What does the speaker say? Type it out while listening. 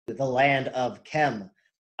the land of Chem.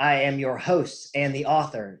 I am your host and the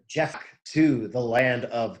author, to the land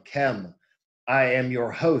of Chem. I am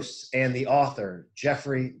your host and the author,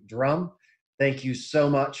 Jeffrey Drum. Thank you so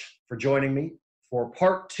much for joining me for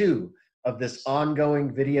part 2 of this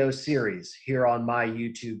ongoing video series here on my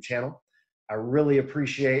YouTube channel. I really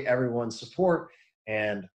appreciate everyone's support,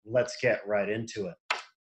 and let's get right into it.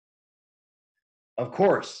 Of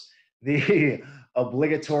course, the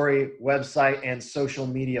obligatory website and social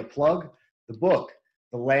media plug, the book,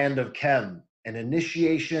 The Land of Chem, An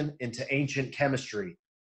Initiation into Ancient Chemistry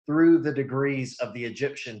Through the Degrees of the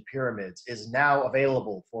Egyptian Pyramids, is now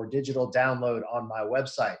available for digital download on my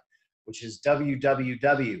website, which is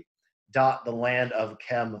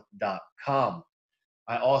www.thelandofchem.com.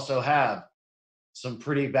 I also have some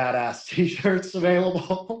pretty badass t-shirts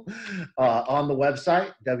available on the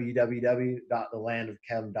website,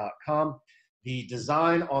 www.thelandofchem.com. The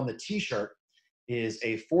design on the t-shirt is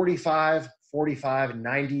a 45, 45,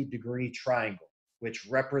 90 degree triangle, which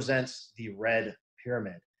represents the red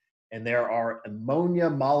pyramid. And there are ammonia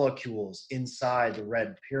molecules inside the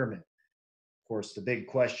red pyramid. Of course, the big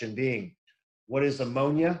question being, what is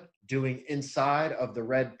ammonia doing inside of the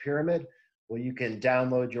red pyramid? Well, you can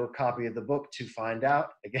download your copy of the book to find out,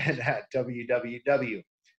 again, at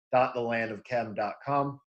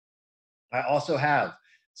www.thelandofchem.com. I also have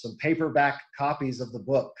some paperback copies of the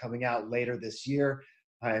book coming out later this year.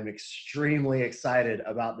 I am extremely excited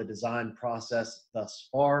about the design process thus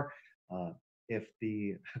far. If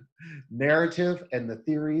the narrative and the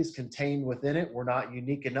theories contained within it were not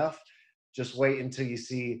unique enough, just wait until you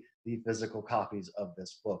see the physical copies of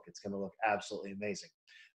this book. It's going to look absolutely amazing.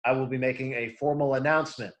 I will be making a formal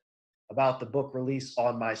announcement about the book release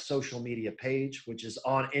on my social media page, which is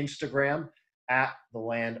on Instagram at The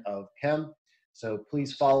Land of Chem. So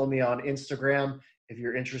please follow me on Instagram if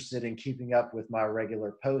you're interested in keeping up with my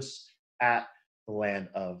regular posts at The Land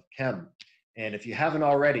of Chem. And if you haven't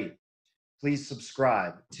already, please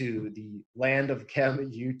subscribe to the Land of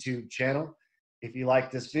Chem YouTube channel. If you like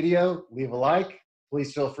this video, leave a like.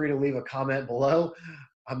 Please feel free to leave a comment below.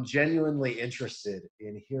 I'm genuinely interested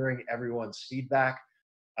in hearing everyone's feedback.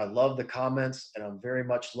 I love the comments, and I'm very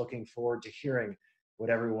much looking forward to hearing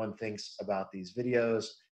what everyone thinks about these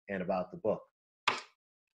videos and about the book.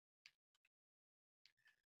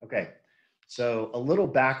 Okay, so a little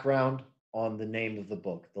background on the name of the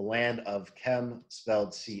book, The Land of Chem,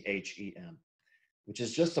 spelled C-H-E-M, which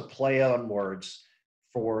is just a play on words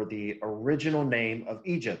for the original name of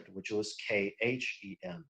Egypt, which was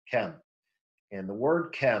K-H-E-M, Chem. And the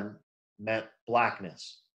word chem meant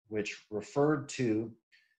blackness, which referred to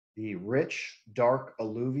the rich, dark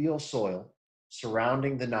alluvial soil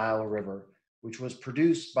surrounding the Nile River, which was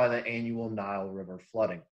produced by the annual Nile River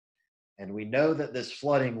flooding. And we know that this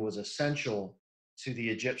flooding was essential to the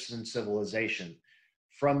Egyptian civilization.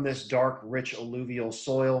 From this dark, rich alluvial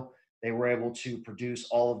soil, they were able to produce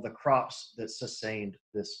all of the crops that sustained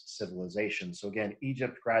this civilization. So again,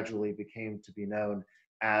 Egypt gradually became to be known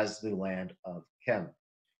as the land of Chem.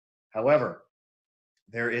 However,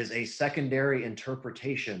 there is a secondary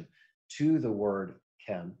interpretation to the word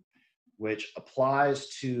chem, which applies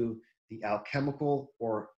to the alchemical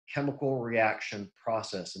or chemical reaction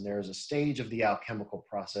process. And there is a stage of the alchemical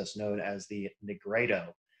process known as the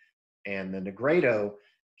nigredo. And the nigredo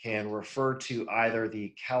can refer to either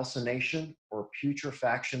the calcination or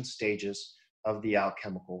putrefaction stages of the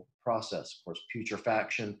alchemical process. Of course,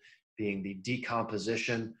 putrefaction being the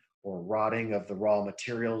decomposition or rotting of the raw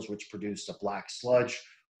materials, which produced a black sludge,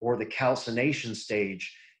 or the calcination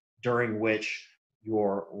stage, during which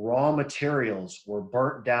your raw materials were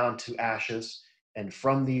burnt down to ashes, and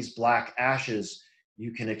from these black ashes,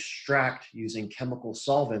 you can extract, using chemical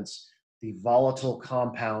solvents, the volatile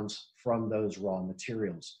compounds from those raw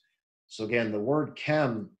materials. So again, the word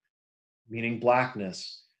chem, meaning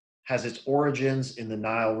blackness, has its origins in the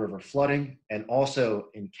Nile River flooding and also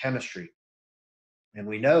in chemistry. And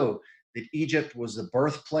we know that Egypt was the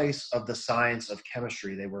birthplace of the science of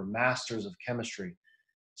chemistry. They were masters of chemistry.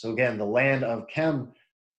 So again, the land of Chem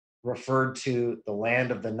referred to the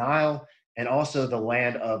land of the Nile and also the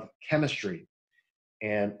land of chemistry.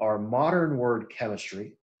 And our modern word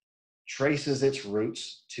chemistry traces its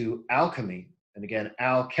roots to alchemy. And again,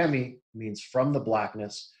 alchemy means from the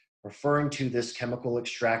blackness, referring to this chemical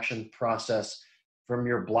extraction process from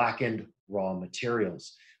your blackened raw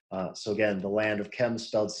materials. So again, the land of Chem,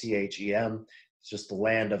 spelled C-H-E-M, it's just the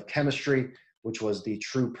land of chemistry, which was the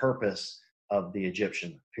true purpose of the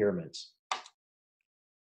Egyptian pyramids.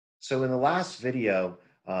 So in the last video,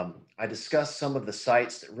 I discussed some of the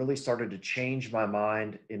sites that really started to change my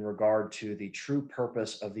mind in regard to the true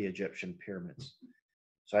purpose of the Egyptian pyramids.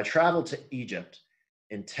 So I traveled to Egypt,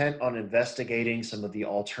 intent on investigating some of the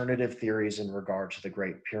alternative theories in regard to the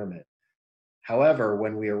Great Pyramid. However,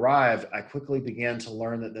 when we arrived, I quickly began to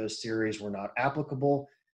learn that those theories were not applicable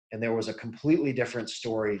and there was a completely different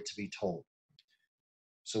story to be told.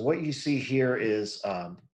 So what you see here is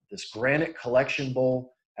this granite collection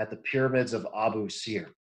bowl at the pyramids of Abu Sir.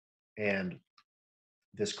 And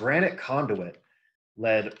this granite conduit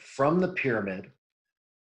led from the pyramid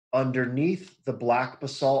underneath the black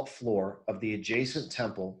basalt floor of the adjacent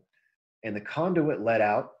temple, and the conduit led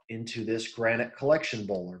out into this granite collection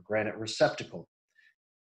bowl or granite receptacle.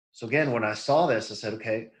 So again, when I saw this, I said,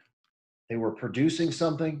 okay, they were producing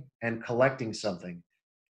something and collecting something.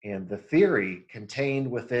 And the theory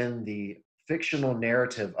contained within the fictional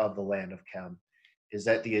narrative of the land of Chem is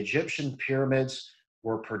that the Egyptian pyramids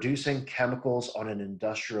were producing chemicals on an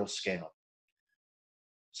industrial scale.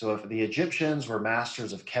 So if the Egyptians were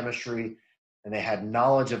masters of chemistry and they had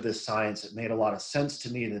knowledge of this science, it made a lot of sense to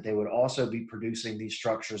me that they would also be producing these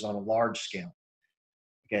structures on a large scale.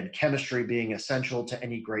 Again, chemistry being essential to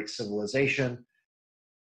any great civilization,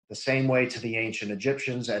 the same way to the ancient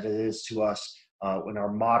Egyptians as it is to us in our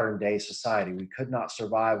modern day society. We could not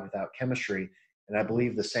survive without chemistry, and I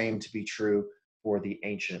believe the same to be true for the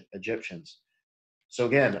ancient Egyptians. So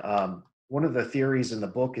again, one of the theories in the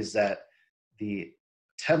book is that the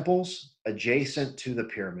temples adjacent to the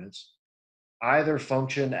pyramids either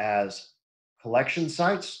function as collection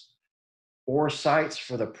sites or sites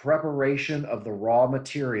for the preparation of the raw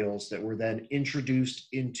materials that were then introduced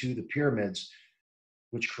into the pyramids,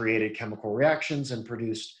 which created chemical reactions and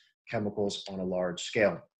produced chemicals on a large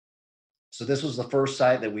scale. So this was the first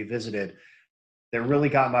site that we visited that really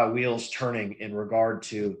got my wheels turning in regard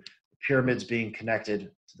to the pyramids being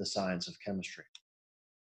connected to the science of chemistry.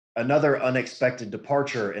 Another unexpected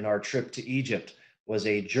departure in our trip to Egypt was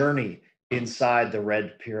a journey inside the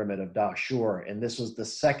Red Pyramid of Dahshur. And this was the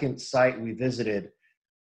second site we visited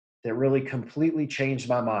that really completely changed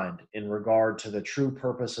my mind in regard to the true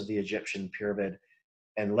purpose of the Egyptian pyramid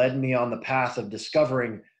and led me on the path of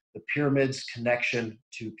discovering the pyramid's connection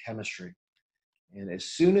to chemistry. And as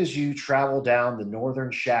soon as you travel down the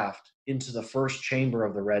northern shaft into the first chamber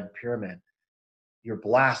of the Red Pyramid, you're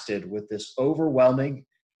blasted with this overwhelming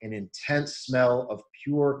and intense smell of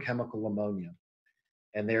pure chemical ammonia.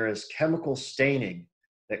 And there is chemical staining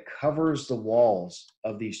that covers the walls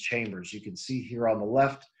of these chambers. You can see here on the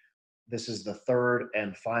left, this is the third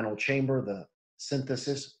and final chamber, the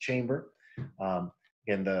synthesis chamber.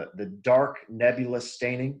 Again, the dark nebulous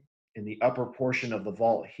staining in the upper portion of the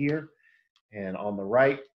vault here. And on the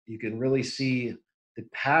right, you can really see the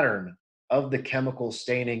pattern of the chemical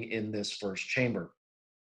staining in this first chamber.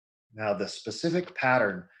 Now, the specific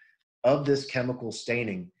pattern of this chemical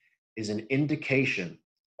staining is an indication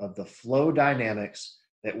of the flow dynamics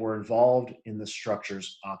that were involved in the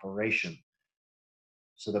structure's operation.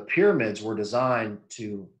 So the pyramids were designed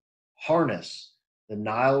to harness the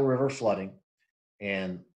Nile River flooding,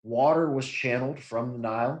 and water was channeled from the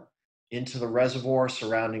Nile into the reservoir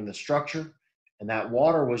surrounding the structure, and that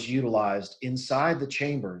water was utilized inside the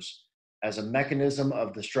chambers as a mechanism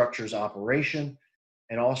of the structure's operation,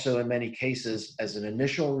 and also in many cases as an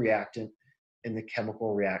initial reactant in the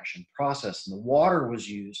chemical reaction process. And the water was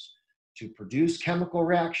used to produce chemical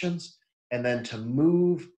reactions and then to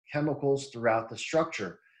move chemicals throughout the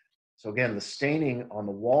structure. So again, the staining on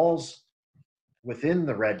the walls within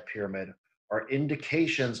the Red Pyramid are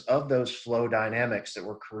indications of those flow dynamics that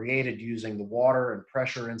were created using the water and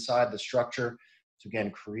pressure inside the structure to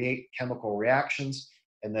again create chemical reactions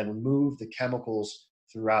and then move the chemicals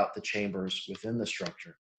throughout the chambers within the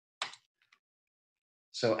structure.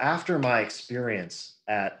 So after my experience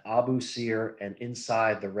at Abu Sir and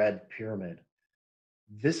inside the Red Pyramid,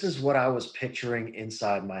 this is what I was picturing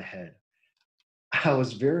inside my head. I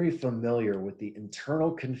was very familiar with the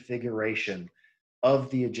internal configuration of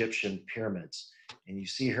the Egyptian pyramids. And you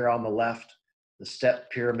see here on the left, the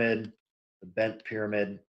step pyramid, the bent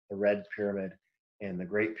pyramid, the red pyramid, and the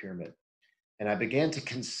great pyramid. And I began to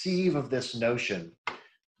conceive of this notion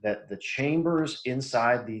that the chambers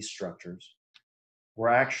inside these structures were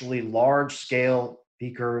actually large-scale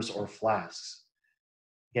beakers or flasks.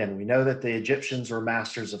 Again, we know that the Egyptians were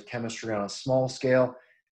masters of chemistry on a small scale,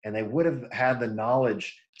 and they would have had the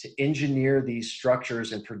knowledge to engineer these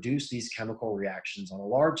structures and produce these chemical reactions on a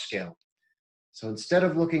large scale. So instead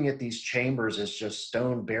of looking at these chambers as just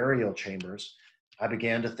stone burial chambers, I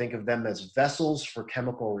began to think of them as vessels for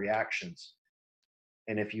chemical reactions.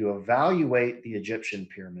 And if you evaluate the Egyptian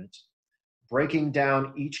pyramids, breaking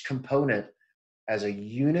down each component as a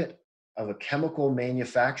unit of a chemical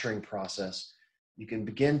manufacturing process, you can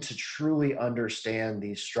begin to truly understand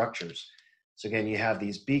these structures. So again, you have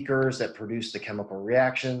these beakers that produce the chemical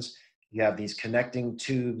reactions. You have these connecting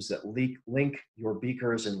tubes that link your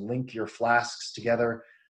beakers and link your flasks together.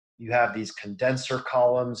 You have these condenser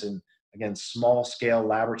columns and, again, small scale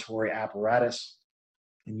laboratory apparatus.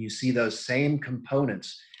 And you see those same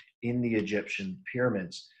components in the Egyptian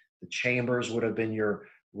pyramids. The chambers would have been your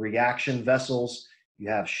reaction vessels. You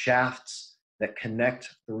have shafts that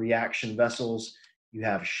connect the reaction vessels. You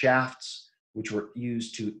have shafts which were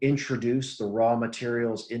used to introduce the raw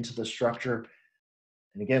materials into the structure.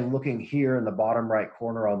 And again, looking here in the bottom right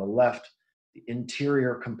corner on the left, the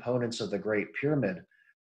interior components of the Great Pyramid,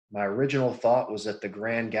 my original thought was that the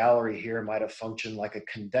Grand Gallery here might have functioned like a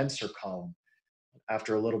condenser column.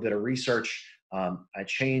 After a little bit of research, I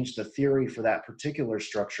changed the theory for that particular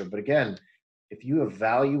structure. But again, if you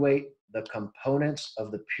evaluate the components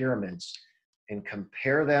of the pyramids and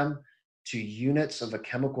compare them to units of a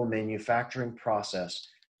chemical manufacturing process,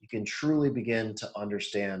 you can truly begin to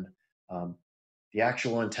understand the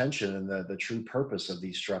actual intention and the true purpose of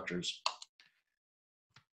these structures.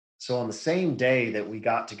 So on the same day that we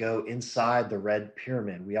got to go inside the Red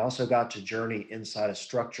Pyramid, we also got to journey inside a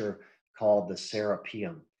structure called the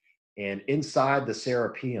Serapeum. And inside the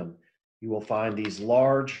Serapeum, you will find these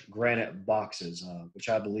large granite boxes, which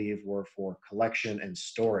I believe were for collection and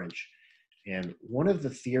storage. And one of the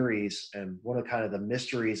theories and one of kind of the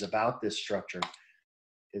mysteries about this structure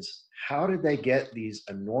is, how did they get these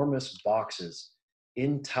enormous boxes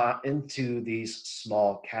into these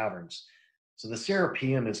small caverns? So the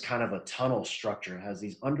Serapeum is kind of a tunnel structure. It has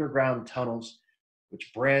these underground tunnels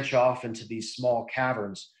which branch off into these small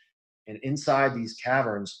caverns. And inside these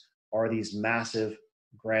caverns are these massive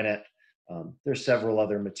granite. There's several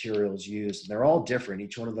other materials used, and they're all different.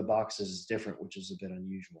 Each one of the boxes is different, which is a bit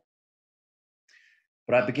unusual.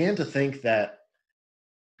 But I began to think that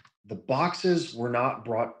the boxes were not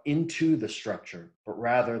brought into the structure, but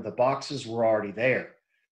rather the boxes were already there.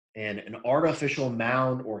 And an artificial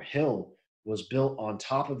mound or hill was built on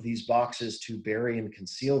top of these boxes to bury and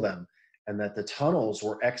conceal them, and that the tunnels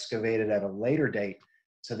were excavated at a later date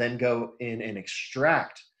to then go in and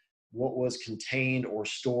extract what was contained or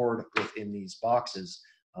stored within these boxes.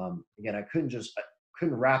 Again, I couldn't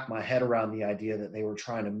wrap my head around the idea that they were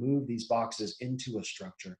trying to move these boxes into a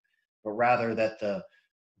structure, but rather that the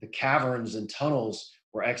caverns and tunnels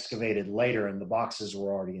were excavated later and the boxes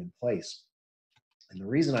were already in place. And the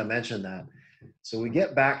reason I mentioned that, so we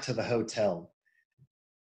get back to the hotel.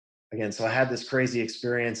 Again, so I had this crazy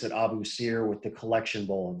experience at Abu Sir with the collection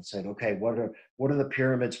bowl and said, okay, what are the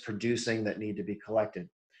pyramids producing that need to be collected?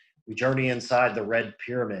 We journey inside the Red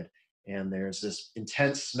Pyramid, and there's this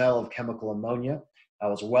intense smell of chemical ammonia. I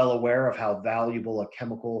was well aware of how valuable a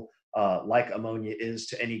chemical like ammonia is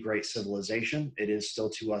to any great civilization. It is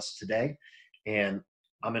still to us today. And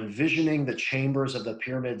I'm envisioning the chambers of the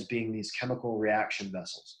pyramids being these chemical reaction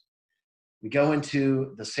vessels. We go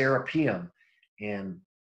into the Serapeum, and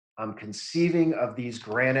I'm conceiving of these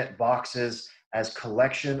granite boxes as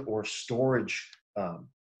collection or storage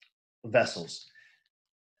vessels,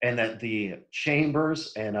 and that the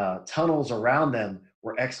chambers and tunnels around them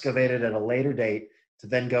were excavated at a later date to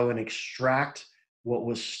then go and extract what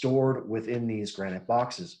was stored within these granite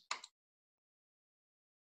boxes.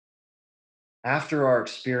 After our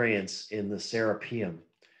experience in the Serapeum,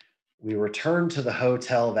 we returned to the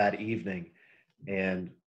hotel that evening, and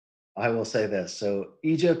I will say this. So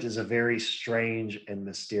Egypt is a very strange and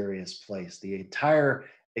mysterious place. The entire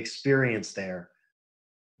experience there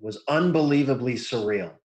was unbelievably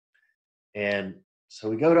surreal. And so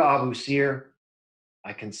we go to Abu Sir.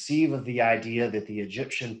 I conceive of the idea that the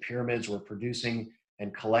Egyptian pyramids were producing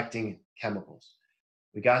and collecting chemicals.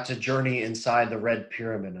 We got to journey inside the Red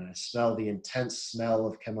Pyramid, and I smell the intense smell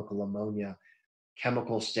of chemical ammonia,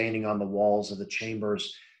 chemicals staining on the walls of the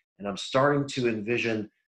chambers. And I'm starting to envision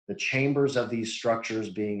the chambers of these structures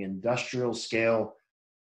being industrial scale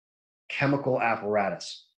chemical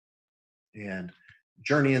apparatus. And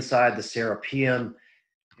journey inside the Serapeum,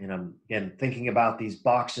 and I'm again thinking about these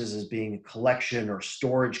boxes as being collection or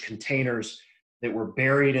storage containers that were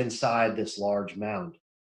buried inside this large mound.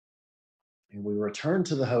 And we returned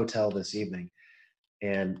to the hotel this evening,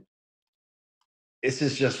 and this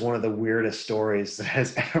is just one of the weirdest stories that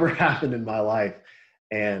has ever happened in my life.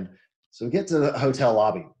 And so we get to the hotel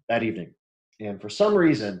lobby that evening, and for some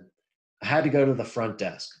reason, I had to go to the front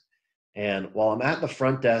desk. And while I'm at the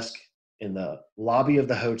front desk in the lobby of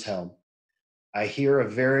the hotel, I hear a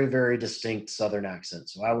very, very distinct Southern accent.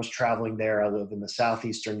 So I was traveling there. I live in the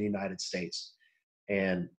southeastern United States.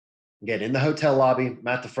 And again, in the hotel lobby, I'm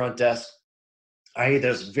at the front desk. i.e.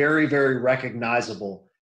 this very, very recognizable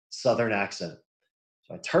Southern accent.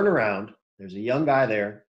 So I turn around, there's a young guy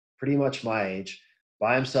there, pretty much my age,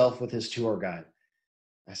 by himself with his tour guide.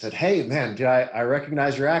 I said, "Hey man, I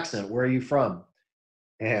recognize your accent. Where are you from?"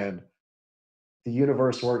 And the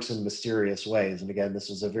universe works in mysterious ways. And again, this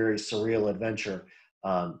was a very surreal adventure.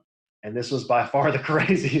 Um, and this was by far the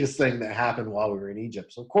craziest thing that happened while we were in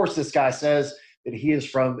Egypt. So, of course, this guy says that he is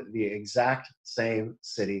from the exact same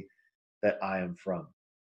city that I am from.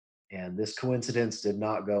 And this coincidence did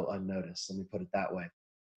not go unnoticed. Let me put it that way.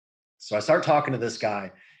 So I start talking to this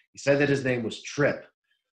guy. He said that his name was Trip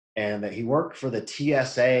and that he worked for the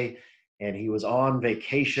TSA and he was on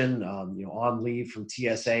vacation, on leave from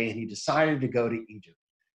TSA, and he decided to go to Egypt.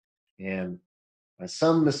 And by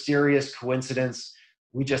some mysterious coincidence,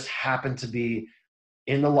 we just happened to be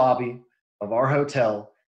in the lobby of our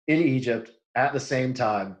hotel in Egypt at the same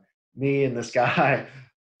time, me and this guy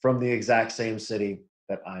from the exact same city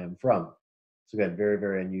that I am from. So again, very,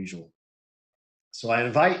 very unusual. So I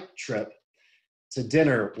invite Trip to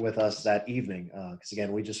dinner with us that evening because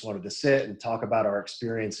again, we just wanted to sit and talk about our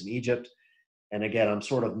experience in Egypt. And again, I'm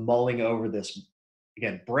sort of mulling over this,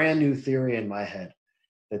 again, brand new theory in my head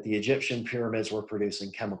that the Egyptian pyramids were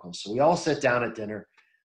producing chemicals. So we all sit down at dinner.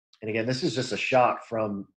 And again, this is just a shot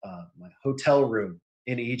from my hotel room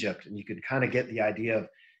in Egypt. And you could kind of get the idea of,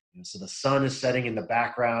 so the sun is setting in the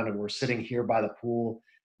background and we're sitting here by the pool.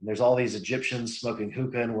 And there's all these Egyptians smoking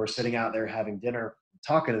hookah and we're sitting out there having dinner,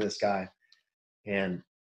 talking to this guy. And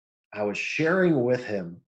I was sharing with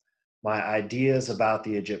him my ideas about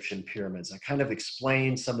the Egyptian pyramids. I kind of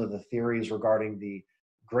explained some of the theories regarding the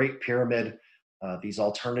Great Pyramid, these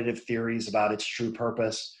alternative theories about its true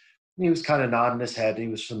purpose. And he was kind of nodding his head. And he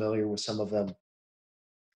was familiar with some of them.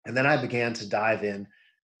 And then I began to dive in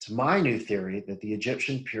to my new theory that the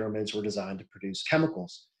Egyptian pyramids were designed to produce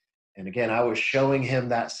chemicals. And again, I was showing him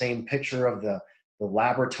that same picture of the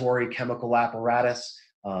laboratory chemical apparatus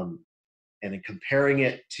and then comparing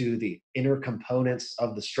it to the inner components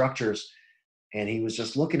of the structures. And he was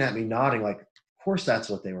just looking at me nodding like, of course that's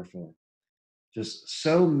what they were for. Just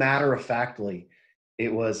so matter of factly.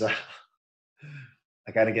 It was, I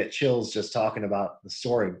got to get chills just talking about the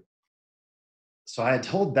story. So I had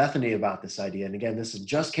told Bethany about this idea. And again, this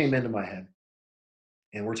just came into my head.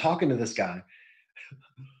 And we're talking to this guy,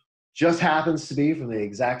 just happens to be from the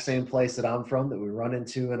exact same place that I'm from, that we run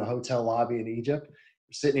into in a hotel lobby in Egypt.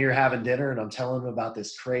 We're sitting here having dinner and I'm telling him about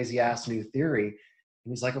this crazy ass new theory.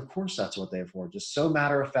 And he's like, of course that's what they're for. Just so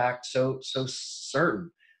matter of fact, so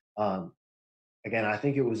certain. Um, Again, I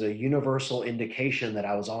think it was a universal indication that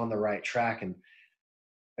I was on the right track. And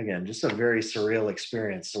again, just a very surreal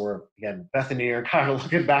experience. So we're, again, Bethany are kind of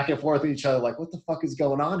looking back and forth at each other like, what the fuck is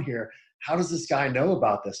going on here? How does this guy know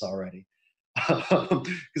about this already?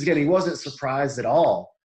 Because again, he wasn't surprised at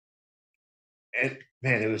all. And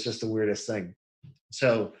man, it was just the weirdest thing.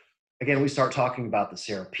 So again, we start talking about the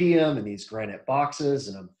Serapeum and these granite boxes.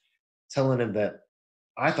 And I'm telling him that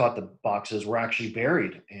I thought the boxes were actually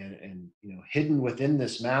buried and hidden within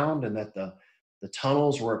this mound, and that the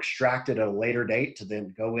tunnels were extracted at a later date to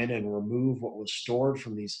then go in and remove what was stored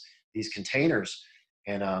from these containers.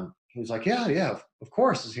 And he was like, yeah, of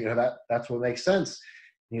course, that's what makes sense.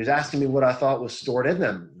 And he was asking me what I thought was stored in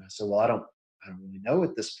them. And I said, well, I don't really know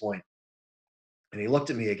at this point. And he looked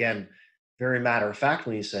at me again, very matter of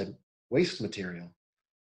factly. He said, waste material.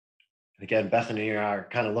 And again, Bethany and I are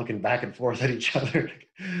kind of looking back and forth at each other.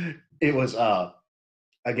 It was,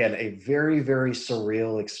 again, a very, very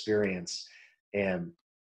surreal experience. And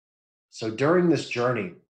so during this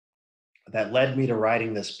journey that led me to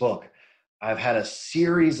writing this book, I've had a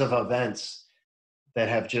series of events that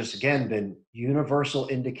have just, again, been universal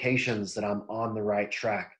indications that I'm on the right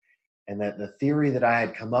track and that the theory that I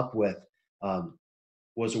had come up with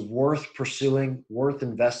was worth pursuing, worth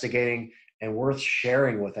investigating, and worth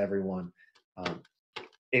sharing with everyone. Um,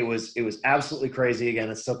 it was absolutely crazy. Again,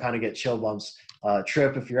 I still kind of get chill bumps.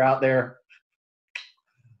 Trip, if you're out there,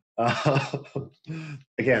 uh,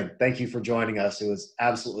 again, thank you for joining us. It was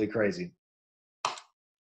absolutely crazy.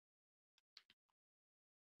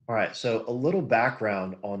 All right, so a little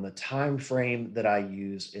background on the time frame that I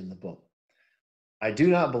use in the book. I do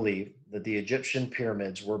not believe that the Egyptian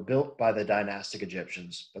pyramids were built by the dynastic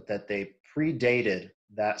Egyptians, but that they predated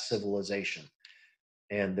that civilization.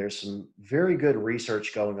 And there's some very good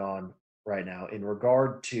research going on right now in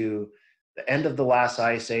regard to the end of the last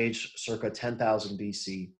ice age, circa 10,000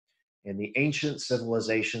 BC, and the ancient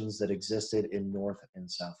civilizations that existed in North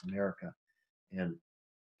and South America. And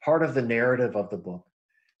part of the narrative of the book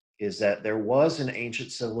is that there was an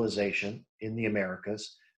ancient civilization in the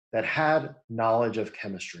Americas that had knowledge of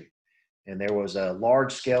chemistry. And there was a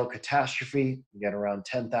large-scale catastrophe, again around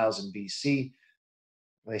 10,000 BC.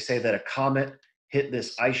 They say that a comet hit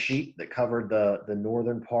this ice sheet that covered the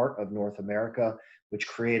northern part of North America, which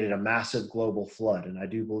created a massive global flood. And I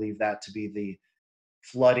do believe that to be the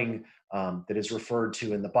flooding that is referred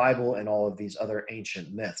to in the Bible and all of these other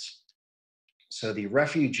ancient myths. So the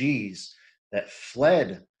refugees that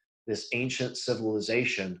fled this ancient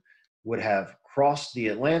civilization would have crossed the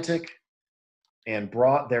Atlantic and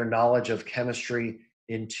brought their knowledge of chemistry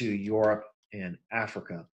into Europe and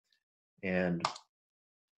Africa. And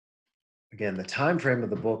again, the time frame of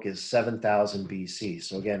the book is 7,000 BC.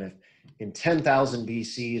 So again, if in 10,000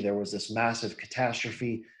 BC there was this massive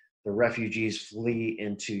catastrophe, the refugees flee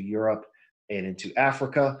into Europe and into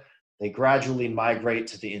Africa. They gradually migrate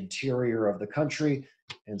to the interior of the country,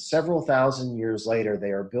 and several thousand years later, they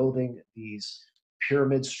are building these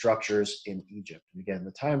pyramid structures in Egypt. And again,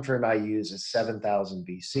 the time frame I use is 7,000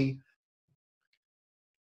 BC.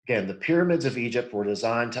 Again, the pyramids of Egypt were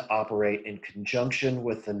designed to operate in conjunction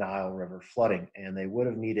with the Nile River flooding, and they would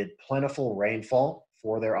have needed plentiful rainfall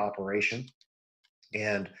for their operation.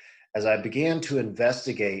 And as I began to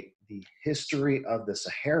investigate the history of the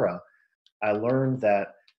Sahara, I learned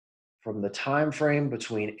that from the time frame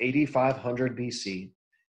between 8,500 BC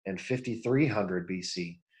and 5,300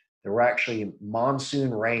 BC, there were actually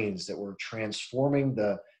monsoon rains that were transforming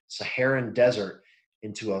the Saharan desert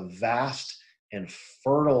into a vast and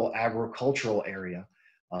fertile agricultural area.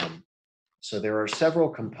 So there are several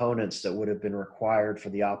components that would have been required for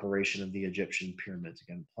the operation of the Egyptian pyramids.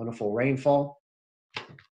 Again, plentiful rainfall,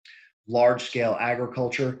 large-scale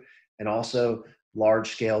agriculture, and also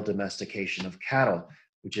large-scale domestication of cattle,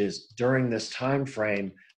 which is during this time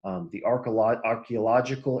frame, the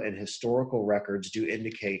archaeological and historical records do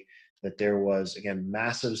indicate that there was, again,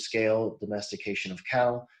 massive scale domestication of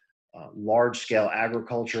cattle, large-scale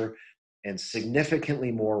agriculture, and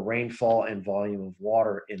significantly more rainfall and volume of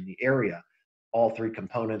water in the area. All three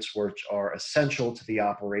components which are essential to the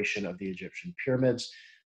operation of the Egyptian pyramids.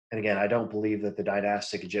 And again, I don't believe that the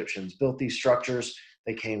dynastic Egyptians built these structures.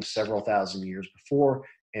 They came several thousand years before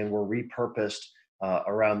and were repurposed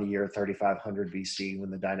around the year 3500 BC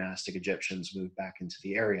when the dynastic Egyptians moved back into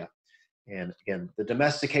the area. And again, the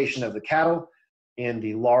domestication of the cattle and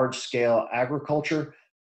the large-scale agriculture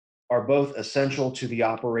are both essential to the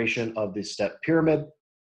operation of the step pyramid,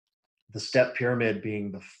 the step pyramid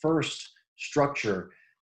being the first structure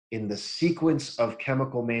in the sequence of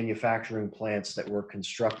chemical manufacturing plants that were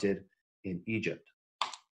constructed in Egypt.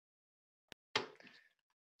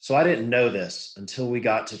 So I didn't know this until we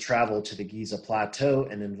got to travel to the Giza Plateau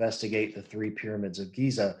and investigate the three pyramids of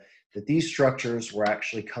Giza, that these structures were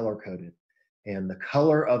actually color-coded. And the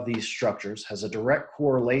color of these structures has a direct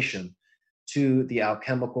correlation to the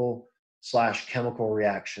alchemical/chemical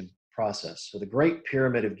reaction process. So the Great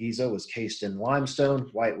Pyramid of Giza was cased in limestone,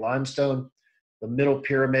 white limestone. The middle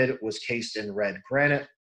pyramid was cased in red granite,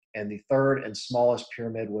 and the third and smallest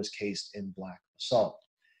pyramid was cased in black basalt.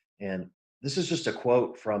 And this is just a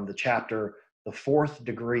quote from the chapter, The Fourth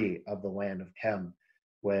Degree of the Land of Chem,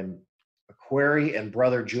 when Aquari and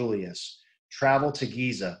brother Julius travel to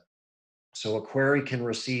Giza so Aquari can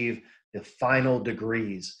receive the final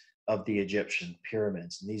degrees of the Egyptian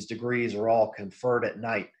pyramids. And these degrees are all conferred at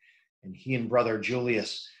night. And he and brother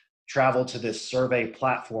Julius travel to this survey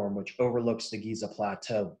platform which overlooks the Giza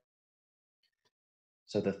Plateau.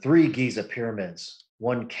 So the three Giza pyramids,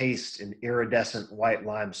 one cased in iridescent white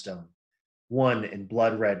limestone, one in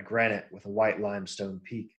blood red granite with a white limestone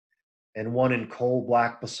peak, and one in coal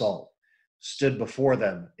black basalt, stood before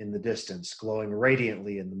them in the distance, glowing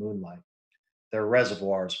radiantly in the moonlight, their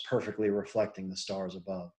reservoirs perfectly reflecting the stars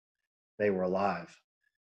above. They were alive.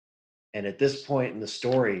 And at this point in the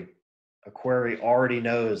story, Aquari already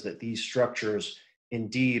knows that these structures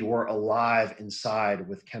indeed were alive inside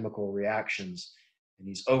with chemical reactions. And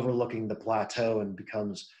he's overlooking the plateau and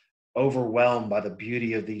becomes overwhelmed by the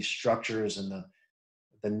beauty of these structures and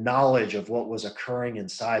the knowledge of what was occurring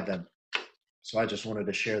inside them. So I just wanted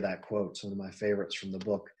to share that quote. It's one of my favorites from the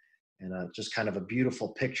book, and just kind of a beautiful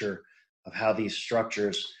picture of how these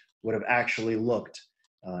structures would have actually looked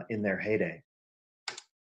in their heyday.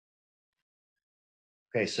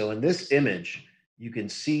 Okay, so in this image, you can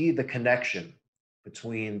see the connection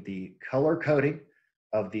between the color coding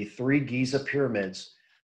of the three Giza pyramids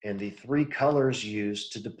and the three colors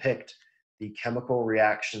used to depict the chemical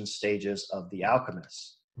reaction stages of the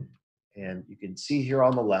alchemists. And you can see here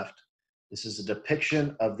on the left, this is a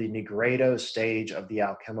depiction of the nigredo stage of the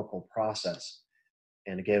alchemical process.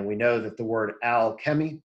 And again, we know that the word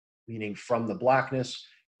alchemy, meaning from the blackness,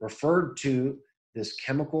 referred to this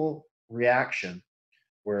chemical reaction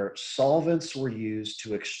where solvents were used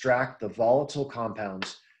to extract the volatile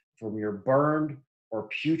compounds from your burned or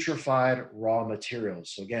putrefied raw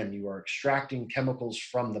materials. So again, you are extracting chemicals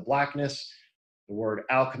from the blackness, the word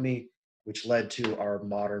alchemy, which led to our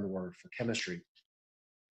modern word for chemistry.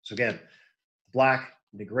 So again, black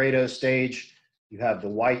nigredo stage, you have the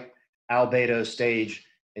white albedo stage,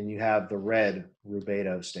 and you have the red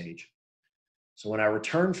rubedo stage. So when I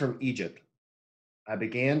returned from Egypt, I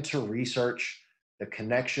began to research the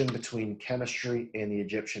connection between chemistry and the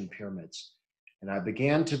Egyptian pyramids. And I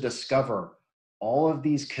began to discover all of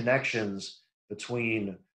these connections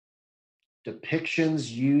between depictions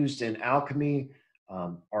used in alchemy,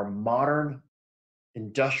 our modern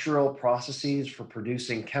industrial processes for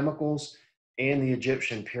producing chemicals, and the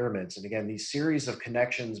Egyptian pyramids. And again, these series of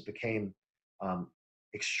connections became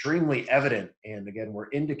extremely evident, and again, were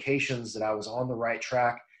indications that I was on the right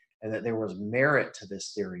track and that there was merit to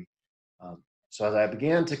this theory. So as I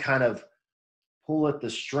began to kind of pull at the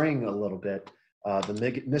string a little bit,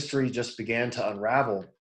 the mystery just began to unravel.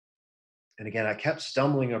 And again, I kept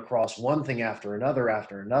stumbling across one thing after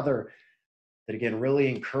another that again really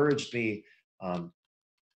encouraged me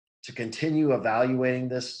to continue evaluating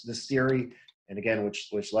this theory, and again,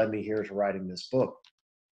 which led me here to writing this book.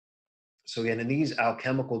 So again, in these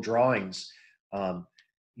alchemical drawings,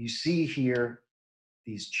 you see here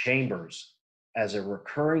these chambers as a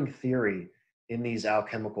recurring theory in these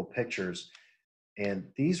alchemical pictures. And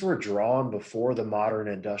these were drawn before the modern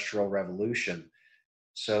industrial revolution.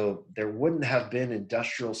 So there wouldn't have been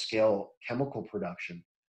industrial scale chemical production.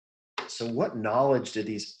 So what knowledge did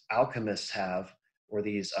these alchemists have, or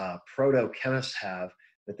these proto-chemists have,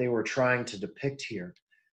 that they were trying to depict here?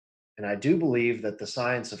 And I do believe that the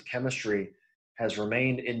science of chemistry has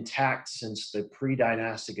remained intact since the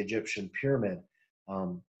pre-dynastic Egyptian pyramid.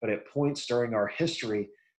 But at points during our history,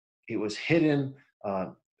 it was hidden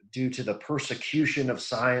due to the persecution of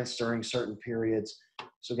science during certain periods.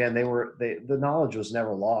 So again, the knowledge was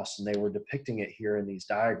never lost, and they were depicting it here in these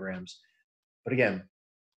diagrams. But again,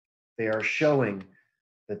 they are showing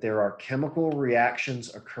that there are chemical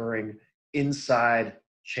reactions occurring inside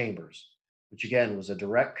chambers, which again was a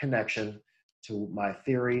direct connection to my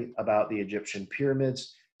theory about the Egyptian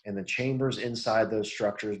pyramids and the chambers inside those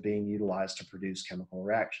structures being utilized to produce chemical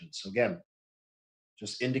reactions. So again,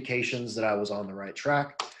 just indications that I was on the right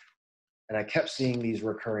track, and I kept seeing these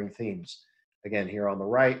recurring themes. Again, here on the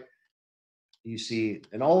right, you see,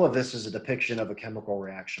 and all of this is a depiction of a chemical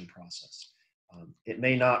reaction process. It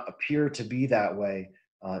may not appear to be that way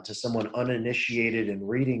to someone uninitiated in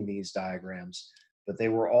reading these diagrams, but they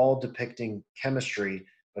were all depicting chemistry.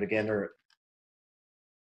 But again,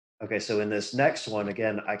 okay, so in this next one,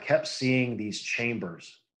 again, I kept seeing these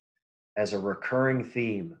chambers as a recurring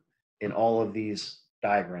theme in all of these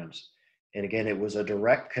diagrams. And again, it was a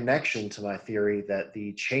direct connection to my theory that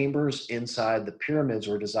the chambers inside the pyramids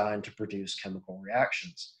were designed to produce chemical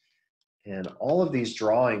reactions. And all of these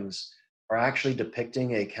drawings are actually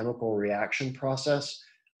depicting a chemical reaction process.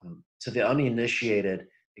 To the uninitiated,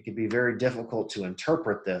 it can be very difficult to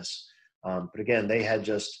interpret this. But again, they had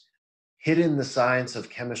just hidden the science of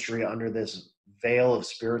chemistry under this veil of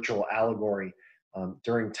spiritual allegory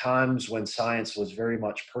during times when science was very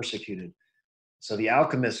much persecuted. So the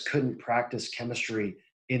alchemists couldn't practice chemistry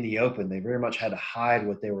in the open. They very much had to hide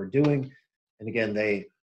what they were doing. And again, they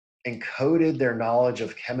encoded their knowledge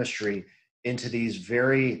of chemistry into these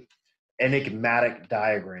very enigmatic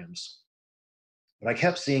diagrams. But I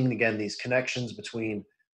kept seeing, again, these connections between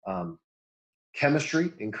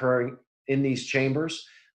chemistry occurring in these chambers,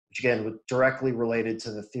 which again, was directly related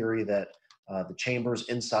to the theory that the chambers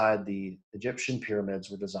inside the Egyptian pyramids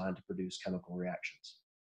were designed to produce chemical reactions.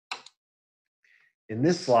 In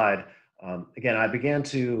this slide, again, I began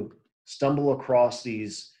to stumble across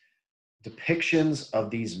these depictions of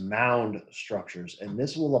these mound structures, and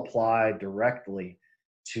this will apply directly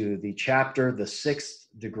to the chapter, The Sixth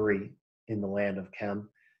Degree in the Land of Chem,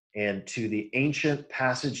 and to the ancient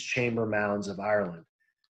passage chamber mounds of Ireland.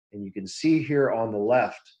 And you can see here on the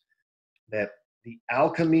left that the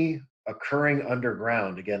alchemy occurring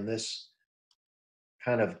underground, again, this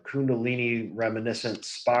kind of Kundalini reminiscent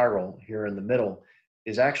spiral here in the middle,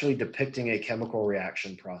 is actually depicting a chemical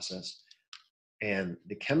reaction process. And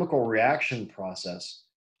the chemical reaction process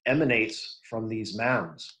emanates from these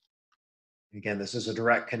mounds. Again, this is a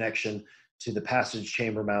direct connection to the passage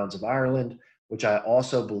chamber mounds of Ireland, which I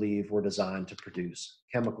also believe were designed to produce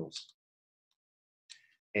chemicals.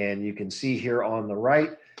 And you can see here on the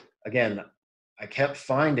right, again, I kept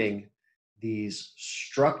finding these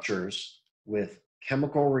structures with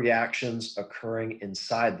chemical reactions occurring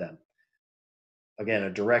inside them. again, a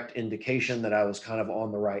direct indication that I was kind of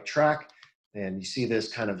on the right track. And you see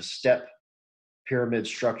this kind of step pyramid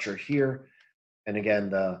structure here. And again,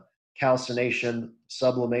 the calcination,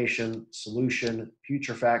 sublimation, solution,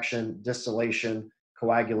 putrefaction, distillation,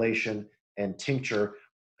 coagulation, and tincture.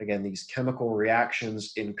 Again, these chemical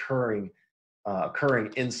reactions occurring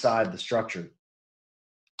inside the structure.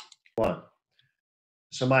 One.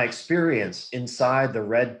 So my experience inside the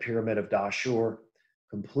Red Pyramid of Dashur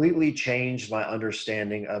completely changed my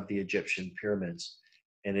understanding of the Egyptian pyramids.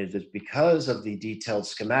 And it is because of the detailed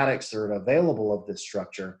schematics that are available of this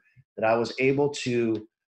structure that I was able to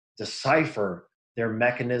decipher their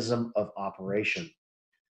mechanism of operation.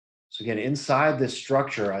 So again, inside this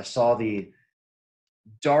structure, I saw the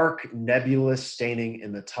dark nebulous staining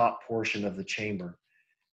in the top portion of the chamber.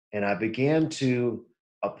 And I began to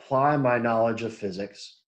apply my knowledge of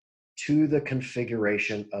physics to the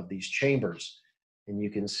configuration of these chambers. And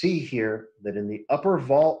you can see here that in the upper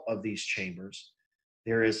vault of these chambers,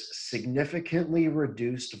 there is significantly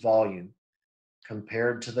reduced volume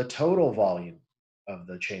compared to the total volume of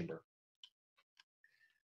the chamber.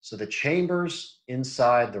 So the chambers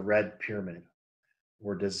inside the Red Pyramid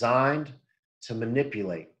were designed to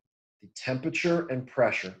manipulate the temperature and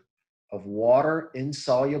pressure of water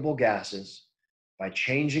insoluble gases by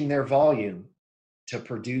changing their volume to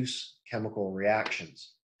produce chemical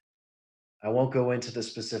reactions. I won't go into the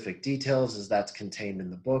specific details as that's contained in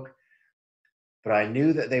the book, but I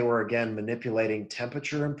knew that they were again manipulating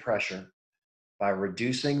temperature and pressure by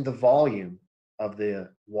reducing the volume of the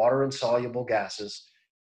water insoluble gases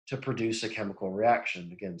to produce a chemical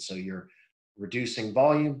reaction. Again, so you're reducing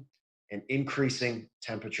volume and increasing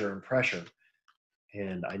temperature and pressure.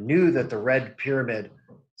 And I knew that the Red Pyramid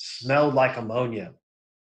smelled like ammonia.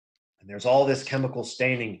 And there's all this chemical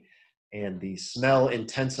staining, and the smell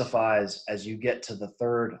intensifies as you get to the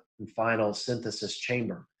third and final synthesis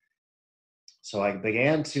chamber. So I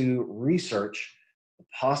began to research the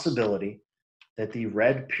possibility that the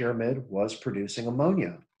Red Pyramid was producing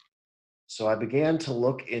ammonia. So I began to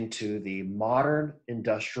look into the modern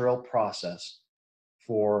industrial process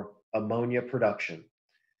for ammonia production.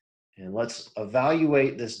 And let's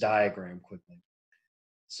evaluate this diagram quickly.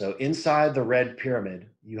 So inside the Red Pyramid,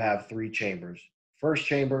 you have three chambers. First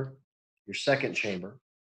chamber, your second chamber,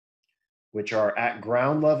 which are at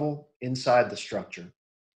ground level inside the structure.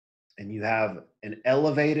 And you have an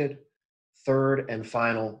elevated third and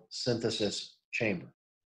final synthesis chamber.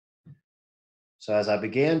 So as I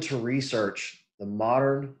began to research the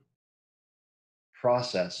modern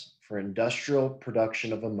process for industrial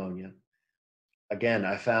production of ammonia, again,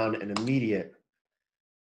 I found an immediate.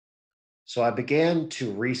 So I began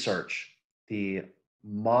to research the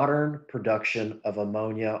modern production of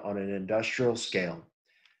ammonia on an industrial scale.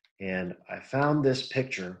 And I found this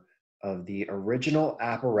picture of the original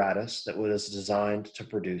apparatus that was designed to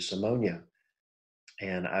produce ammonia.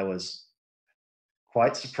 And I was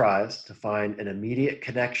quite surprised to find an immediate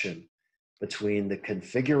connection between the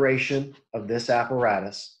configuration of this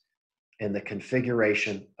apparatus and the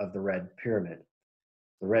configuration of the Red Pyramid.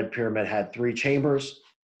 The Red Pyramid had three chambers,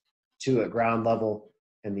 two at ground level,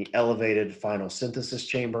 and the elevated final synthesis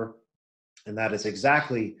chamber. And that is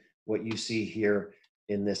exactly what you see here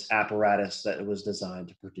in this apparatus that was designed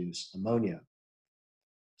to produce ammonia.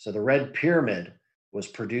 So the Red Pyramid was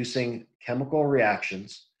producing chemical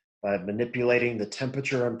reactions by manipulating the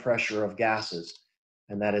temperature and pressure of gases.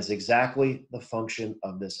 And that is exactly the function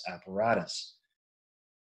of this apparatus.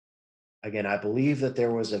 Again, I believe that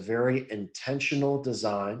there was a very intentional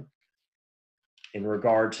design in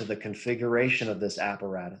regard to the configuration of this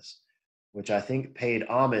apparatus, which I think paid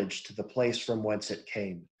homage to the place from whence it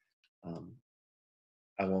came.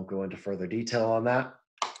 I won't go into further detail on that.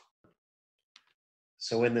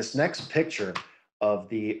 So in this next picture of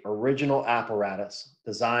the original apparatus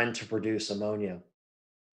designed to produce ammonia,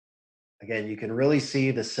 again, you can really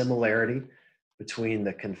see the similarity between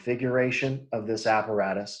the configuration of this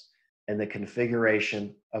apparatus and the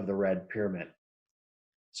configuration of the Red Pyramid.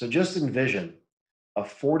 So just envision a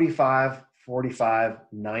 45, 45,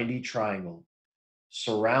 90 triangle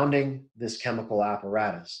surrounding this chemical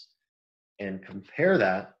apparatus and compare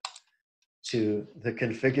that to the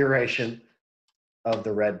configuration of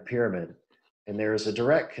the Red Pyramid. And there is a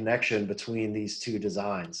direct connection between these two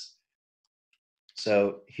designs.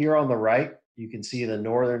 So here on the right, you can see the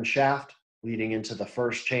northern shaft leading into the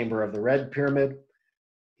first chamber of the Red Pyramid.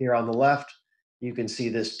 Here on the left, you can see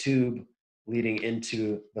this tube leading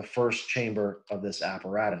into the first chamber of this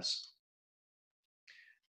apparatus.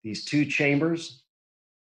 These two chambers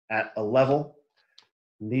at a level,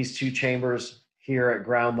 and these two chambers here at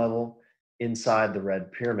ground level inside the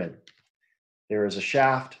Red Pyramid. There is a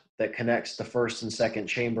shaft that connects the first and second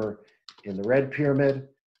chamber in the red pyramid.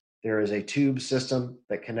 There is a tube system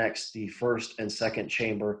that connects the first and second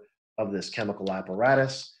chamber of this chemical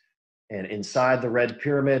apparatus. And inside the red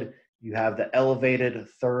pyramid, you have the elevated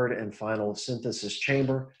third and final synthesis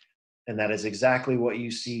chamber. And that is exactly what you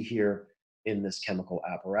see here in this chemical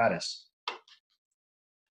apparatus.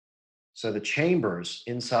 So the chambers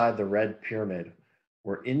inside the red pyramid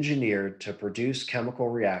were engineered to produce chemical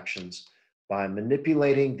reactions by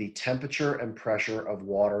manipulating the temperature and pressure of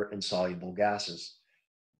water and soluble gases.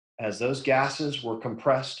 As those gases were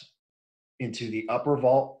compressed into the upper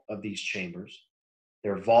vault of these chambers,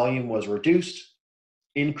 their volume was reduced,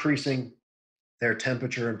 increasing their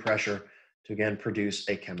temperature and pressure to again produce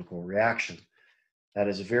a chemical reaction. That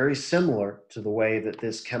is very similar to the way that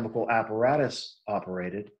this chemical apparatus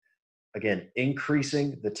operated, again,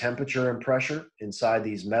 increasing the temperature and pressure inside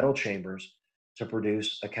these metal chambers to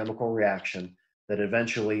produce a chemical reaction that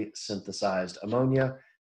eventually synthesized ammonia.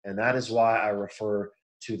 And that is why I refer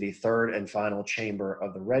to the third and final chamber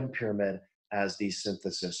of the red pyramid as the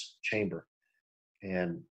synthesis chamber.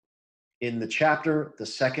 And in the chapter, The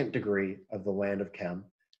Second Degree of the Land of Chem,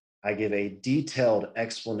 I give a detailed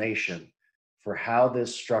explanation for how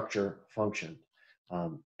this structure functioned.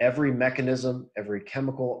 Every mechanism, every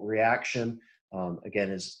chemical reaction, again,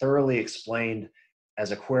 is thoroughly explained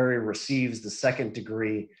as a query receives the second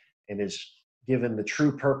degree and is given the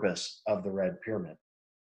true purpose of the red pyramid.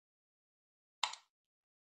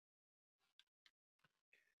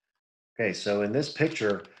 Okay, so in this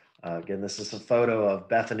picture, again, this is a photo of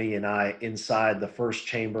Bethany and I inside the first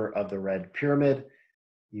chamber of the red pyramid.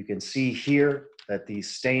 You can see here that the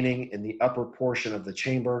staining in the upper portion of the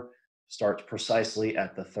chamber starts precisely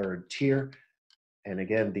at the third tier. And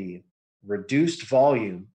again, the reduced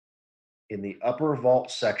volume in the upper vault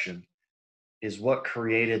section is what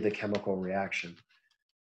created the chemical reaction.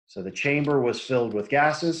 So the chamber was filled with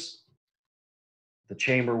gases. The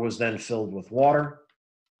chamber was then filled with water.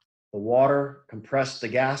 The water compressed the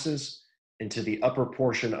gases into the upper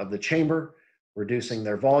portion of the chamber, reducing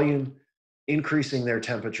their volume, increasing their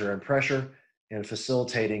temperature and pressure, and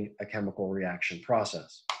facilitating a chemical reaction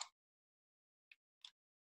process.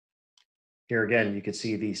 Here again, you can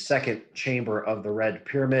see the second chamber of the red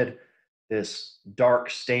pyramid, this dark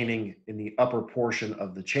staining in the upper portion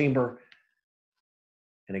of the chamber.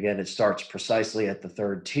 And again, it starts precisely at the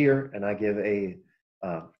third tier, and I give a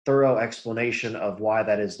thorough explanation of why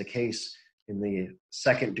that is the case in the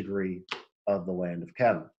second degree of the Land of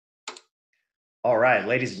Chem. All right,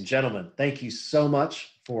 ladies and gentlemen, thank you so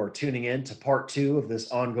much for tuning in to part 2 of this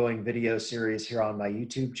ongoing video series here on my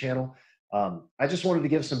YouTube channel. I just wanted to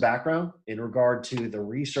give some background in regard to the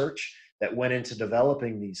research that went into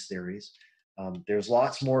developing these theories. There's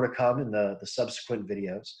lots more to come in the subsequent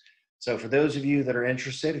videos. So for those of you that are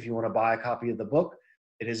interested, if you want to buy a copy of the book,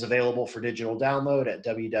 it is available for digital download at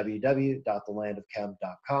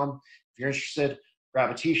www.thelandofchem.com. If you're interested,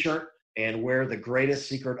 grab a t-shirt and wear the greatest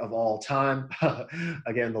secret of all time.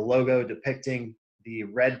 Again, the logo depicting the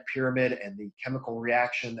red pyramid and the chemical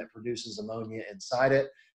reaction that produces ammonia inside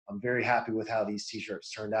it. I'm very happy with how these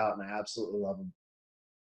t-shirts turned out, and I absolutely love them.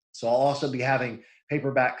 So I'll also be having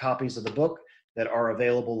paperback copies of the book that are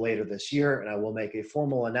available later this year, and I will make a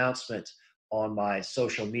formal announcement on my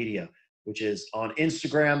social media, which is on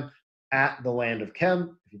Instagram at The Land of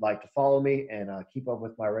Chem, if you'd like to follow me and keep up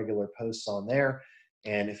with my regular posts on there.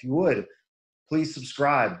 And if you would, please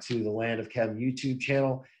subscribe to the Land of Chem YouTube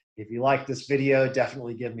channel. If you like this video,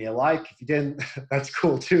 definitely give me a like. If you didn't, that's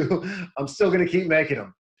cool too. I'm still gonna keep making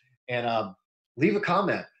them. And leave a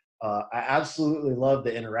comment. I absolutely love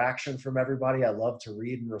the interaction from everybody. I love to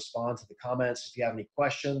read and respond to the comments. If you have any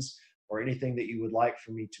questions or anything that you would like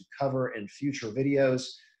for me to cover in future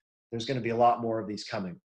videos, there's going to be a lot more of these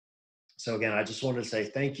coming. So again, I just wanted to say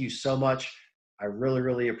thank you so much. I really,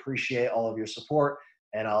 really appreciate all of your support,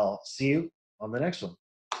 and I'll see you on the next one.